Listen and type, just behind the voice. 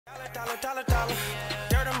Dollar.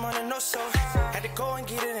 Dirty money, no soul. Had to go and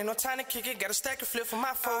get it, ain't no time to kick it. Got a stack of flip for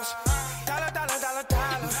my foes. Dollar.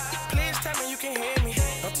 Please tell me you can hear me.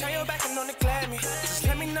 Don't turn your back and don't neglect me. Just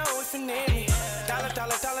let me know if you need me. Dollar.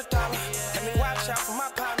 Let me watch out for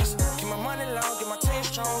my partners. Keep my money low, get my team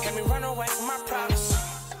strong. Let me run away from my problems.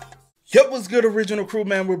 Yep, what's good, original crew,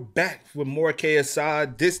 man? We're back with more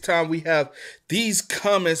KSI. This time we have these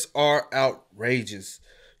comments are outrageous.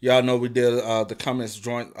 Y'all know we did the comments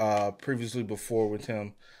joint previously before with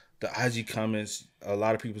him. The IG comments, a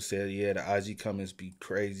lot of people said, yeah, the IG comments be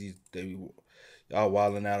crazy. Y'all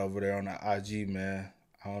wilding out over there on the IG, man.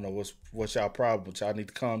 I don't know what's y'all problem, but y'all need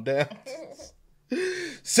to calm down.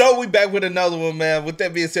 So we back with another one, man. With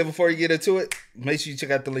that being said, before you get into it, make sure you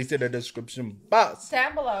check out the links in the description box.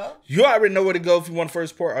 Down below. You already know where to go if you want to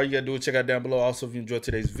first support. All you gotta do is check out down below. Also, if you enjoyed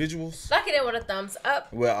today's visuals, like it in with a thumbs up.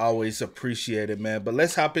 We'll always appreciate it, man. But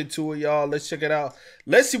let's hop into it, y'all. Let's check it out.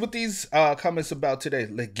 Let's see what these comments about today.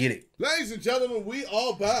 Let's get it. Ladies and gentlemen, we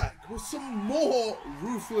are back with some more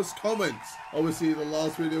ruthless comments. Obviously, the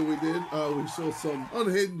last video we did, we saw some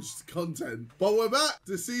unhinged content. But we're back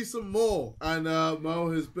to see some more. And Mo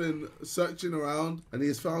has been searching around and he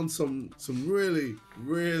has found some really,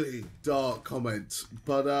 really dark comments.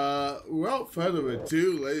 But without further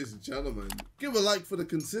ado, ladies and gentlemen, give a like for the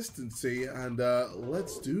consistency and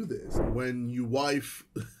let's do this. When your wife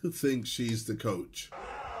thinks she's the coach.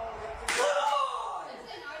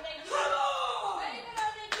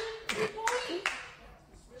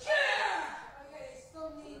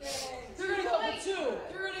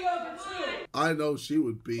 I know she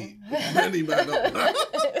would beat many men up.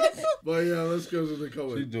 But yeah, let's go to the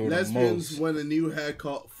comment. Lesbians when a new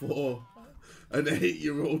haircut for an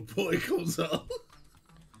 8-year-old boy comes out.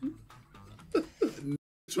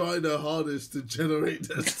 Try their hardest to generate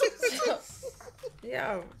testosterone.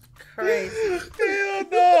 Yeah, crazy. Hell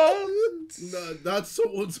no. No, that's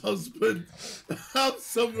someone's husband. Have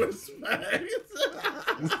some respect.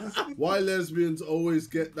 Why lesbians always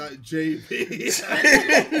get that JP?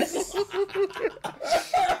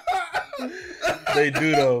 They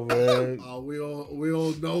do though, man. We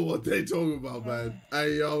all know what they talking about, man.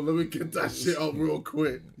 Hey yo, let me get that shit up real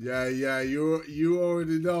quick. Yeah, you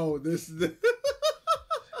already know this.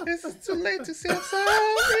 This is too late to say I'm sorry.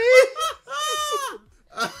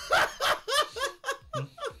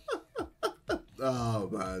 Oh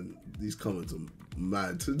man, these comments are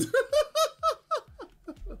mad.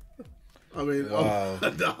 I mean, wow.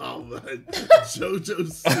 No man, JoJo.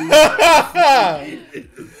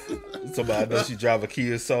 Somebody knows she drive a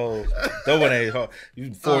Kia Soul. That one ain't hard.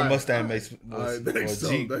 Ford Mustang makes next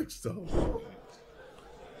Jeep. Next up.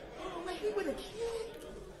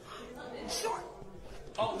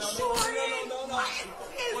 Oh, no.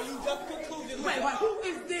 Well, you just concluded. Wait, who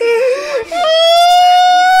is this?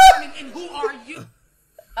 And who are you?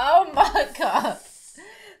 Oh my God.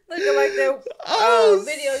 Looking like that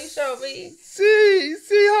video you showed me. See,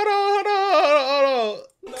 hold on.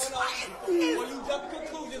 No. Well, you just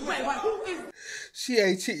concluded. Wait, who is this? She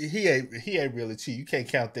ain't cheat. He ain't really cheat. You can't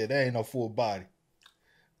count that. That ain't no full body.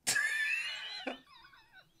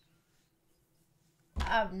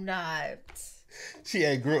 I'm not. She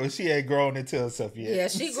ain't grown into herself yet. Yeah,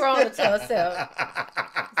 she grown into herself.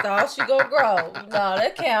 That's all she gonna grow. No,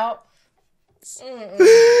 that count. Hey,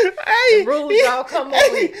 the rules all come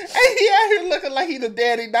over. Hey, he out here looking like he the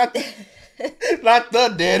daddy, not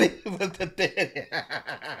the daddy, but the daddy.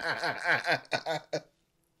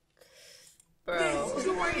 Bro.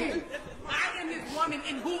 Who are you? I am this woman,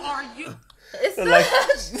 and who are you? It's like,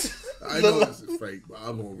 I know this is fake, but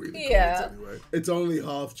I'm gonna read the comments anyway. It's only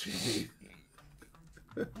half cheating.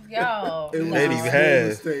 Yo, it was no. a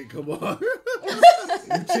mistake. Come on,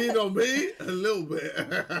 you cheat on me a little bit.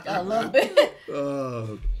 A little bit.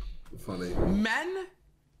 Funny. Men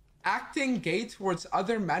acting gay towards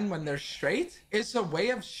other men when they're straight is a way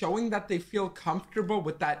of showing that they feel comfortable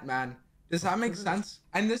with that man. Does that make sense?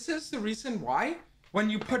 And this is the reason why when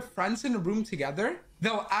you put friends in a room together,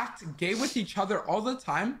 they'll act gay with each other all the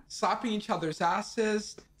time, slapping each other's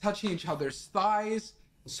asses, touching each other's thighs,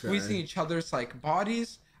 squeezing each other's like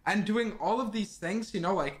bodies, and doing all of these things. You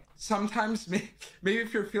know, like sometimes maybe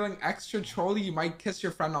if you're feeling extra trolly, you might kiss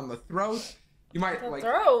your friend on the throat. You might like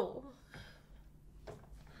throat.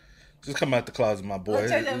 Just come out the closet, my boy.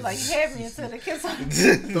 Look at them like you had me into the kiss.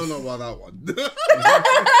 Don't know about that one.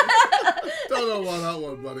 Don't know about that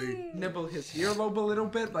one, buddy. Nibble his earlobe a little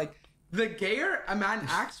bit. Like, the gayer a man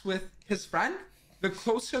acts with his friend, the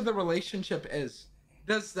closer the relationship is.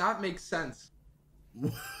 Does that make sense?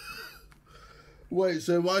 Wait,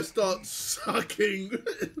 so if I start sucking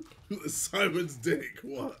Simon's dick,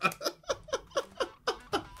 what?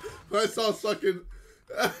 I start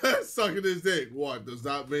sucking his dick. What does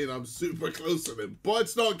that mean? I'm super close to him, but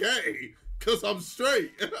it's not gay because I'm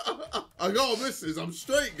straight. I got a missus. I'm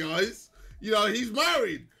straight, guys. You know, he's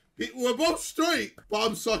married. We're both straight, but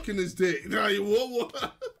I'm sucking his dick. Now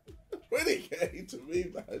what? Pretty gay to me,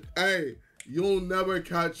 man. Hey, you'll never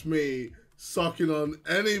catch me sucking on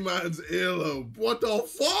any man's earlobe. What the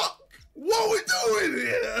fuck? What we doing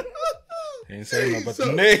here? Ain't saying nothing but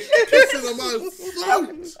the neck. Kissing a man's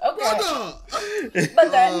throat. Okay. Brother.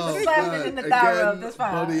 But then slapping in the thigh rub, Again, that's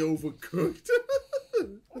fine. buddy overcooked.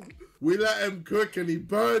 We let him cook and he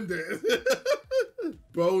burned it.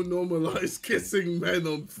 Bro normalized kissing men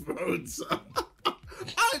on throats.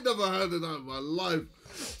 I never heard of that in my life.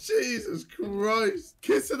 Jesus Christ.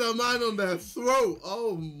 Kissing a man on their throat.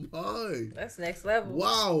 Oh my. That's next level.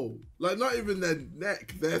 Wow. Like not even their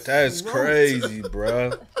neck. Their That's throat. crazy,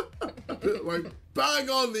 bruh. Like bang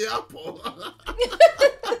on the apple.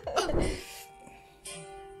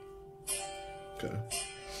 Okay.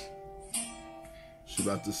 She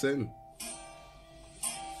about to sing.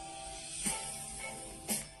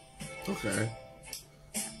 Okay.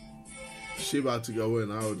 She about to go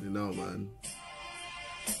in. I already know, man.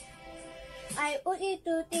 I wanted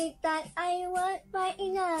to think that I was right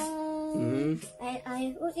enough. And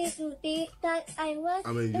I wanted to think that I was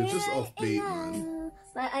I mean, you're just right offbeat, enough. man.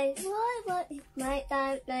 But I thought what is my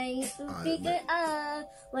time trying to figure out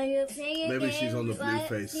when you play Maybe again, she's on the what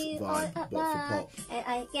Blueface it's vibe, all but for about. pop. And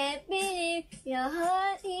I can't believe your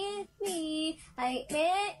heart is me. I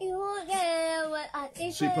met you there when I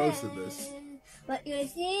think She posted this. What you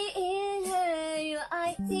see in her, you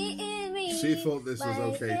I see in me. She thought this was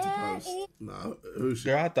okay to post. No, who's she?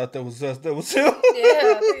 Girl, I thought that was us. That was him. Yeah,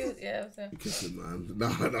 I think, yeah. So. Kissing, man. No,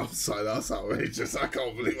 I'm sorry. That's outrageous. I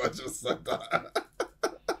can't believe I just said that.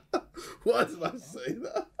 Why did I say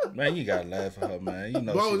that? Man, you gotta laugh at her, man. You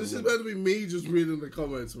know. Bro, she this is was- meant to be me just reading the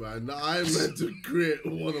comments, man. Now, I am meant to create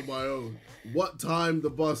one of my own. What time the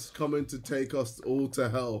bus coming to take us all to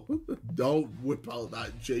hell? Don't whip out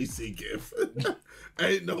that JC gif.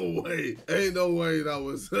 Ain't no way. Ain't no way that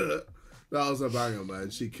was that was a banger, man.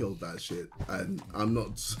 She killed that shit. And I'm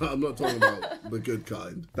not talking about the good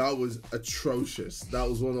kind. That was atrocious. That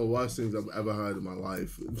was one of the worst things I've ever heard in my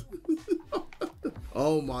life.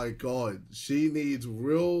 Oh my god. She needs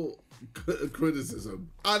real criticism.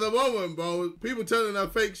 At the moment, bro, people telling her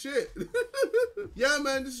fake shit. Yeah,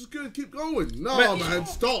 man, this is good. Keep going. No, man,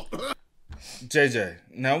 stop. JJ,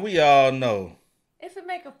 now we all know. If it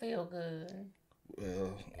make her feel good.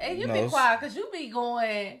 Well, And you no, be quiet because you be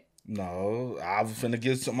going. No, I was finna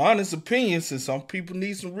give some honest opinions since some people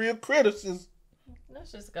need some real criticism.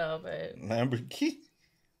 Let's just go, babe. Lamborghini.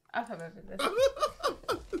 I've heard this.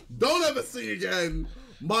 Don't ever sing again.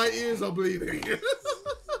 My ears are bleeding.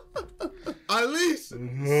 At least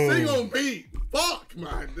sing on beat. Fuck,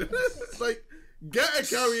 man. Like, get a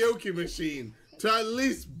karaoke machine to at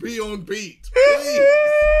least be on beat. Please.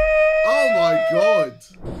 Oh my god.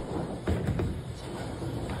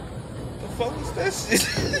 The fuck is that shit?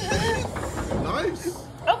 Nice.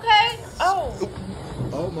 Okay. Oh.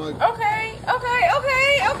 Oh my. Okay.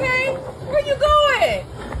 Where you going?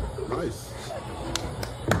 Nice.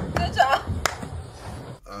 Good job.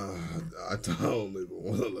 I don't even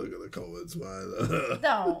want to look at the comments, man.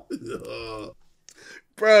 Don't.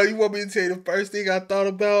 Bro, you want me to tell you the first thing I thought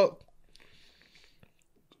about?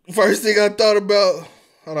 First thing I thought about.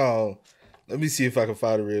 Hold on. Let me see if I can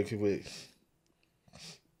find it real quick.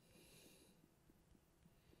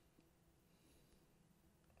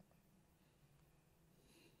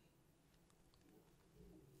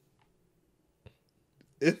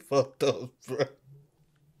 It fucked up, bro.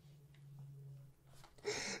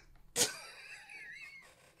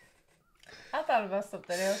 I thought about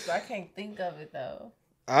something else, but I can't think of it though.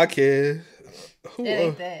 I can. Who? It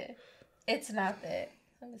ain't that. It's not that.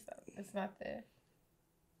 Let me stop. It's not that.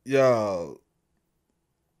 Yo,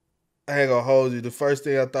 I ain't gonna hold you. The first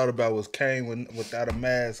thing I thought about was Kane without a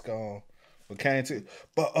mask on. But Kane too.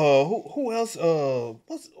 But who else?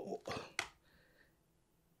 What's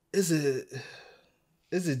is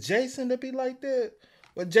it Jason that be like that?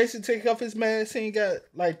 But Jason take off his mask, he ain't got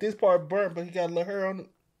like this part burnt, but he got a little hair on it.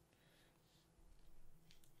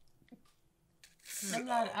 I'm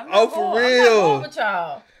not Oh, for going, I'm real? not going with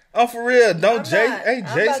y'all. Oh, for real? Don't I'm Jason? not. Ain't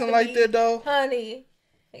I'm about Jason to like be- that though? Honey.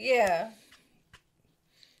 Yeah.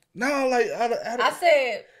 No, like I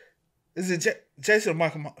said, is it Jason or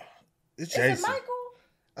Michael? It's Jason. is it Michael?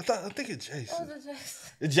 I think it's Jason. Or is it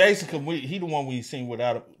Jason? It's Jason, cause he the one we seen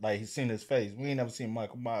without like he seen his face. We ain't never seen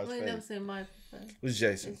Michael Myers' We ain't face. never seen Michael. It was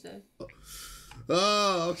Jason. It's Jason.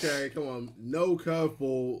 Oh, okay. Come on. No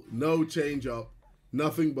curveball. No change up.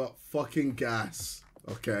 Nothing but fucking gas.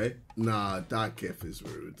 Okay? Nah, that gif is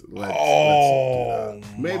rude. Let's Oh, not do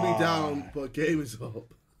that. Maybe down, but game is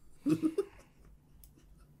up.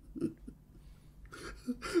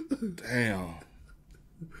 Damn.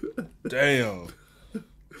 Damn.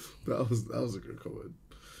 That was a good comment.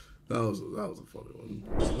 That was a funny one.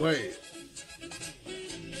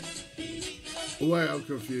 Wait, I'm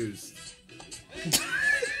confused.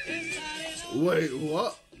 Wait,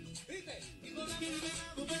 what?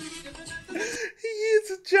 He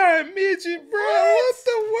is a giant midget, bro. What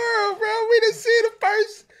the world, bro? We didn't see the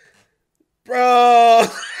first, bro.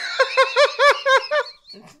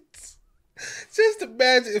 Just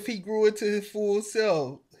imagine if he grew into his full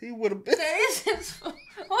self. He would have been.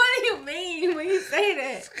 What do you mean when you say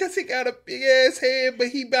that? Because he got a big ass head, but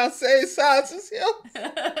he about same size as him.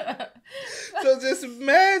 So just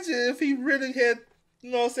imagine if he really had,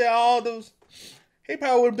 you know what I'm saying, all those. He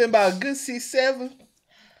probably would have been about a good 6'7".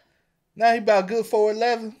 Now he about a good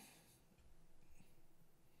 4'11".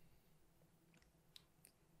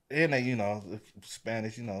 And they, you know,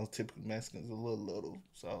 Spanish, you know, typically Mexicans a little.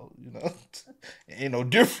 So, you know, it ain't no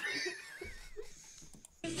different.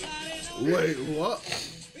 Wait, what?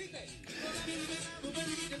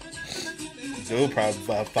 Dude probably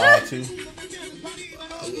about 5'2".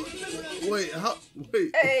 Wait, how?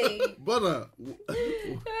 Wait, Hey. brother, we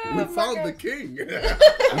found the king.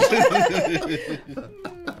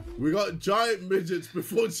 We got giant midgets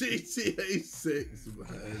before GTA 6,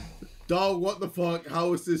 man. Dog, what the fuck?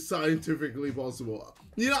 How is this scientifically possible?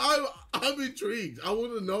 You know, I'm intrigued. I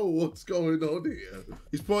want to know what's going on here.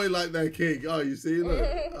 He's probably like that king. Oh, you see? Look,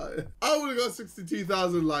 I would have got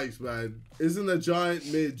 62,000 likes, man. Isn't a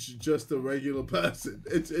giant midge just a regular person?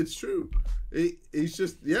 It's true. He's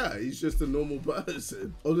just a normal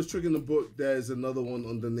person. Oh, this trick in the book, there's another one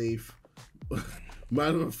underneath.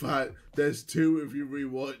 Matter of fact, there's two if you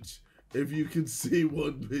rewatch. If you can see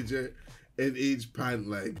one midget in each pant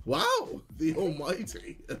leg. Wow, the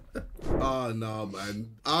almighty. Oh, no, man.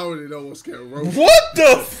 I already know what's getting wrong. What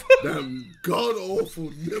the fuck? Them god-awful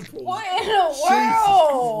nipples. What in the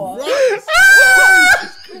world?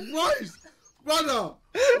 Jesus Christ. Brother,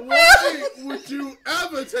 why would you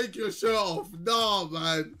ever take your shirt off? Nah,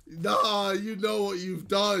 man. Nah, you know what you've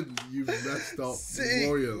done. You've messed up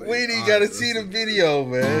royally. We ain't gotta see the video,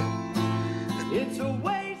 man. It's a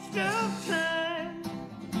waste of time.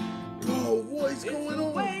 Bro, what is going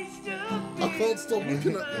on? Waste of I can't stop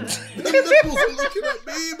looking at them. The nipples are looking at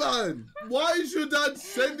me, man. Why is your dad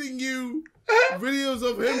sending you videos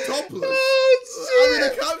of him topless? Oh, I mean,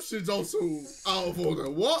 the caption's also out of order.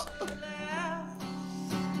 What?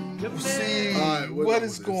 See, Alright, what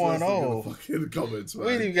is going on? Fucking comments, man.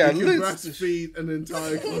 We ain't even got you can lists. breastfeed an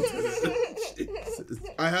entire continent. Jesus.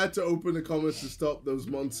 I had to open the comments to stop those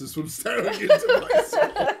monsters from staring into my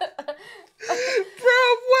soul. Bro,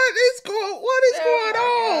 what is going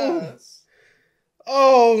on?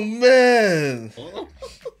 Oh man.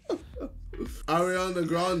 Ariola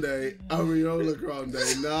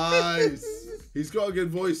Grande, nice. He's got a good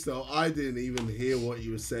voice though. I didn't even hear what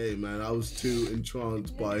you were saying, man. I was too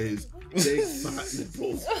entranced by his big fat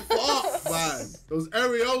nipples. Fuck, man. Those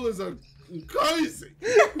areolas are crazy.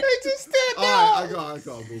 They just stand Alright, I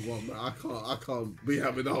gotta move on, man. I can't be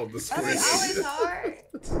having that on the screen. It's hard.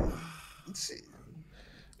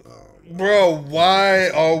 Bro,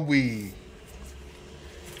 why are we?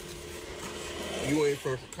 You ain't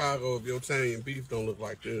from Chicago if your Italian beef don't look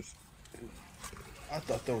like this. I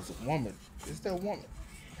thought that was a woman. Is that a woman?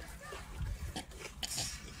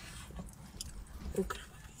 Okay.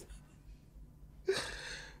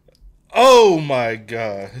 Oh my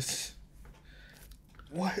gosh.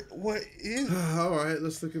 What is Alright,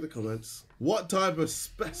 let's look at the comments. What type of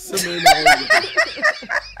specimen are you?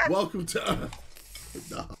 Welcome to Earth.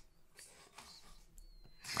 Nah.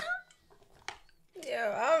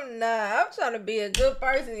 Yo, I'm not. I'm trying to be a good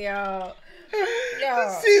person, y'all.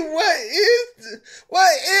 Yo. See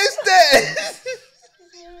what is that?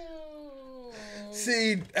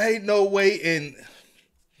 See, ain't no way in.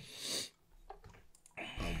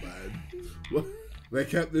 Oh man. What? They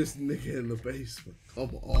kept this nigga in the basement.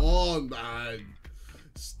 Come on, man.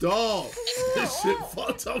 Stop. This shit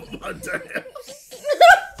fucked up my day.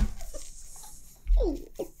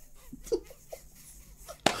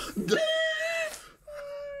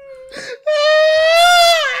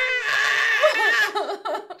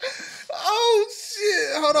 Oh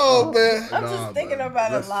shit! Hold on, man. I'm just thinking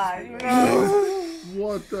about it live, you know?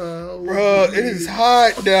 What the hell? Bro, it is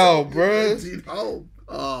hot now, bro. Oh,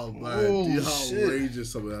 Oh man, Oh, do you know how shit.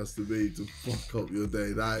 outrageous something has to be to fuck up your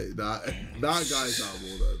day? That guy's out of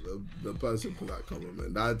order. The person put that comment,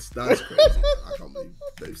 man. That's crazy. Man. I can't believe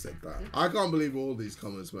they've said that. I can't believe all these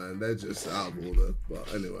comments, man. They're just out of order.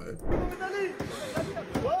 But anyway.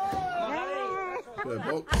 They're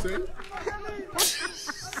boxing.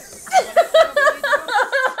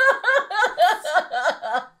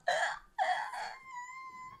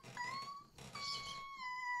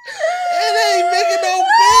 It ain't making no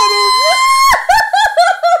better.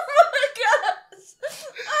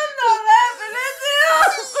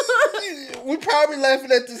 We probably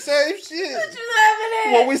laughing at the same shit. What you laughing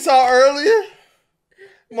at? What we saw earlier?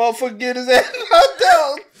 Motherfucker get his ass knocked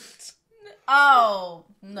out. Oh,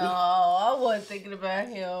 no. I wasn't thinking about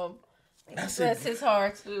him. That's Bless his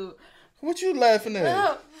heart, too. What you laughing at?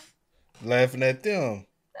 Uh, Laughing at them.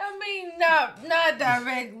 I mean, not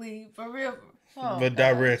directly, for real. Oh, But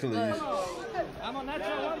God. directly. I'm on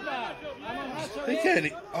natural one side. I'm on natural. He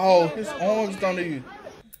can't. Oh, his arms don't even.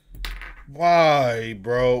 Why,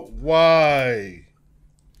 bro? Why?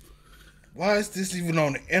 Why is this even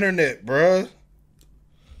on the internet, bro?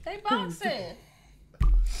 They boxing.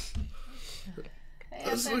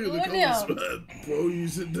 Let's look at the comments, man. Bro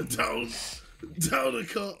using the downer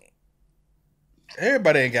cut.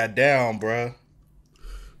 Everybody ain't got down, bro.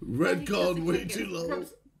 Red card way too low.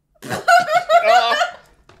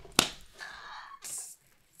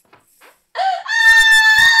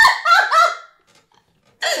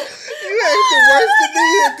 You ain't the worst to me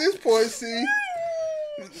at this point, see.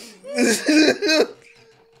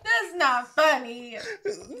 That's not funny.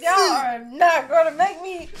 Y'all are not gonna make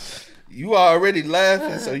me. You already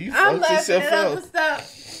laughing, so you I'm fucked laughing yourself at other up.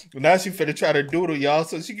 stuff. Now she finna try to doodle y'all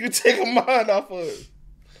so she can take her mind off of it.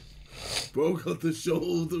 Bro got the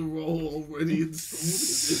shoulder roll already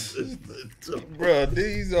installed. Bro,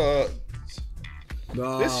 these are.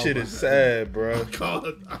 This shit is sad, bro. I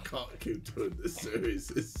can't keep doing this series.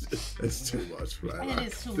 It's too much, man. It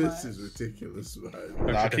is too This much. is ridiculous, man.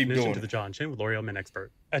 Nah, I keep doing to the it. jaw and chin with L'Oreal Men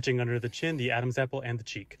Expert. Etching under the chin, the Adam's apple, and the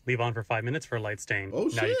cheek. Leave on for 5 minutes for a light stain. Oh,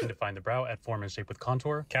 Now you shit. can define the brow, add form and shape with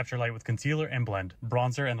contour, capture light with concealer and blend,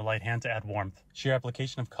 bronzer and the light hand to add warmth, sheer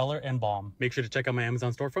application of color and balm. Make sure to check out my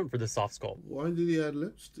Amazon storefront for this soft sculpt. Why did he add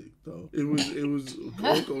lipstick though? It was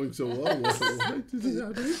all going so well. Why did he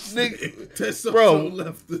add lipstick? Tessa Bro.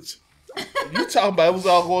 left the. You talking about it was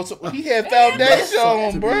all going to. He had foundation to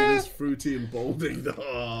on, be bro. this fruity and bolding.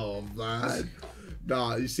 Oh man.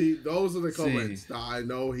 Nah, you see, those are the comments that I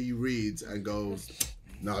know he reads and goes,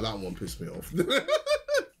 nah, that one pissed me off.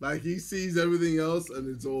 Like, he sees everything else and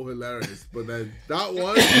it's all hilarious. But then that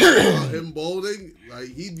one, him balding, like,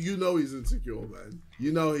 you know he's insecure, man.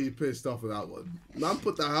 You know he pissed off at that one. Man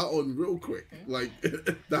put the hat on real quick. Like,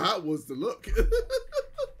 the hat was the look.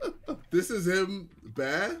 This is him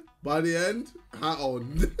bare by the end, hat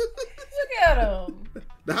on. Look at him.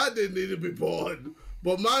 The hat didn't need to be put on.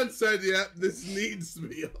 But man said, yep, this needs to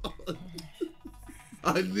be on.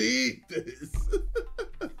 I need this.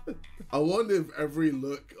 I wonder if every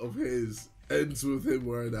look of his ends with him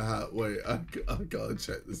wearing a hat. Wait, I gotta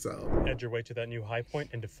check this out. Edge your way to that new high point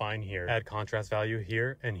and define here. Add contrast value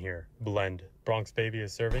here and here. Blend. Bronx Baby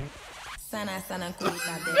is serving.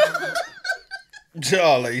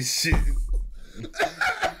 Y'all ain't shit.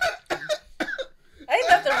 Ain't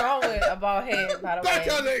nothing wrong with a bald head, by the Back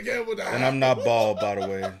way. at it again with that. And I'm not bald, by the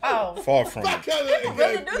way. Oh. Far from Back it. at it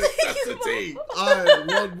again. do think he's Necessity. Alright,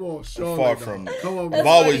 one more. Surely Far not. from it. Come on, I've bro.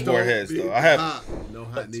 always Don't wore hats, be though. I have- hat. No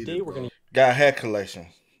hat needed. Today we're bro. gonna Got a hat collection.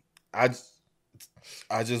 I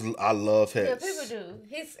love Yeah, hats. people do.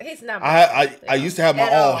 He's not. I used to have my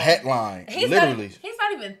At own all. hat line. He's Literally. he's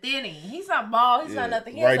not even thinning. He's not bald. He's not Yeah.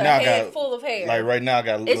 nothing. He has a head full of hair. Like right now, I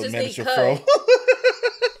got a little just miniature need fro. cut.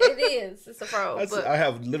 It is. It's a fro. But I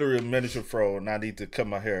have literally a miniature fro, and I need to cut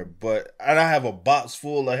my hair. And I have a box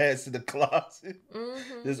full of hats in the closet.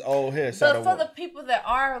 This old hair. but for the people that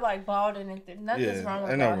are like bald and nothing's Yeah, wrong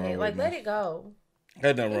with ain't bald nothing head. wrong Like with let it. it go.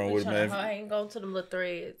 Ain't nothing wrong with it, man. I ain't going to them little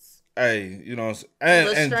threads. Hey, you know what I'm saying?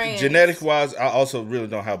 Little And strands. genetic wise, I also really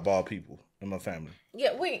don't have bald people in my family.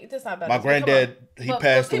 Yeah, that's not bad. My granddad, he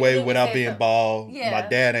passed away without being bald. Yeah. My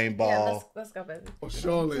dad ain't Yeah, bald. let's go, baby. Well,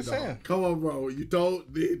 surely Just not. saying. Come on, bro. You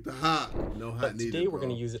don't need the hat. No hat But needed. today we're bro.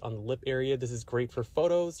 going to use it on the lip area. This is great for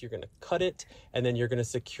photos. You're going to cut it, and then you're going to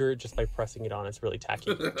secure it just by pressing it on. It's really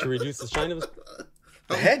tacky. To reduce the shine of the...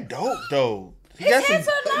 The hat dope though. He His got hats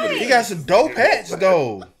some. are nice. He got some dope hats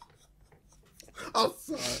though. I'm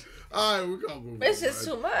sorry. All right, we got to move It's on, just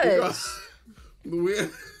man. too much. We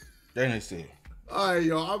Then they see. Alright,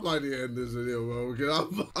 yo, I might end this video, bro,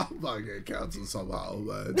 because I'm about to get canceled somehow,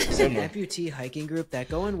 man. It's an amputee hiking group that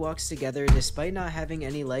go on walks together despite not having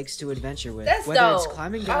any legs to adventure with. That's Whether it's dope.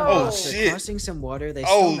 climbing down Oh, rocks or shit. crossing some water, they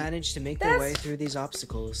still manage to make their way through these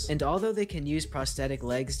obstacles. And although they can use prosthetic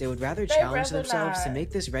legs, they would rather challenge themselves to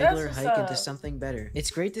make this regular That's hike what's into up. something better.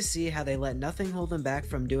 It's great to see how they let nothing hold them back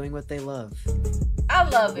from doing what they love. I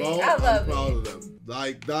love it. Bro, I love I'm proud it. of them.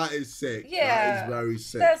 Like, that is sick. Yeah, that is very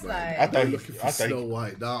sick. that's man. nice. I thought They're you- looking for I thought you- Snow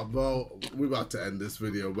White. Nah, bro, we about to end this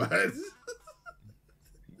video, man.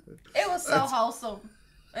 It was so wholesome.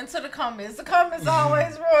 Into the comments. The comments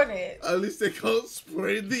always ruin it. At least they can't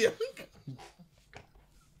spray the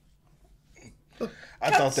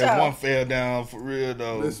I thought that one fell down for real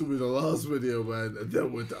though. This will be the last video, man, and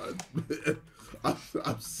then we're done.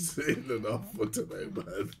 I'm saying enough for today,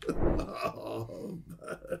 man. Oh,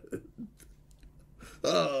 man.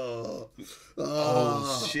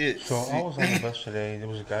 Oh shit. So I was on the bus today. There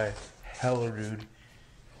was a guy, hella rude,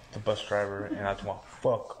 the bus driver, and I told him,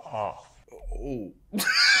 fuck off. Oh.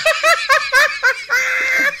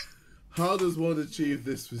 How does one achieve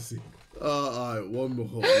this physique? Alright, one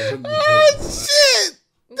more. Shit!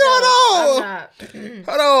 No, Hold on! I'm not.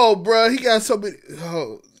 Hold on, bro. He got so many.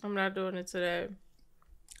 Oh. I'm not doing it today.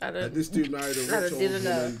 This dude married a rich old did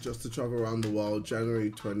enough. woman just to travel around the world. January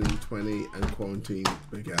 2020 and quarantine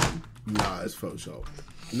began. Nah, it's Photoshop.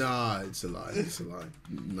 Nah, it's a lie. It's a lie.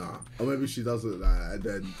 Nah. Or maybe she does it that and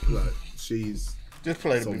then like she's Just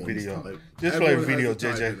play the someone's video. type. Just play the Everyone video, has a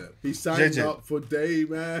type JJ. in it. He signed JJ. up for day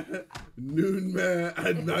man, noon man,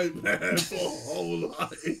 and night man for whole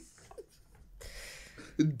life.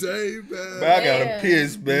 Day man. Man, I gotta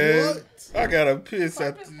piss, man. What? I gotta piss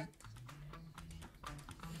after.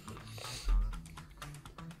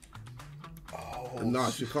 Nah,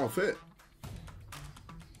 she can't fit.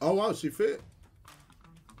 Oh wow, she fit.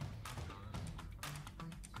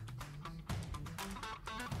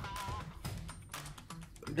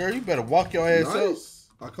 Girl, you better walk your ass up. Nice.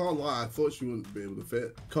 I can't lie, I thought she wouldn't be able to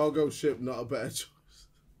fit. Cargo ship, not a better choice.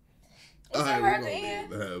 Is it her at the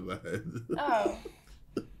end? Man. Oh.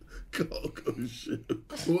 Cargo ship.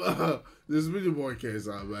 Wow. This video more case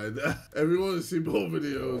out, man. Everyone to see more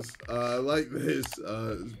videos like this,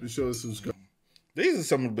 be sure to subscribe. These are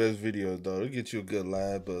some of the best videos, though. They get you a good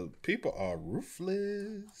laugh, but people are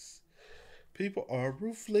ruthless. People are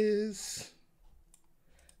ruthless.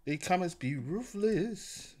 These comments be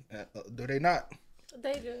ruthless. Do they not?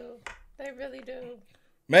 They do. They really do.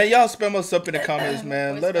 Man, y'all spam us up in the comments,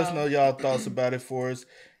 man. Let us know y'all thoughts about it for us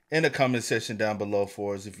in the comment section down below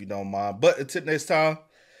for us if you don't mind. But until next time,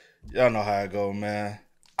 y'all know how it go, man.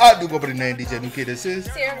 I do go by the name DJ New Kid. This is.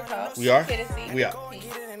 We are. We out.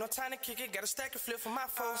 Time to kick it, gotta stack a flip for my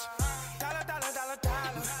foes. Dollar, dollar.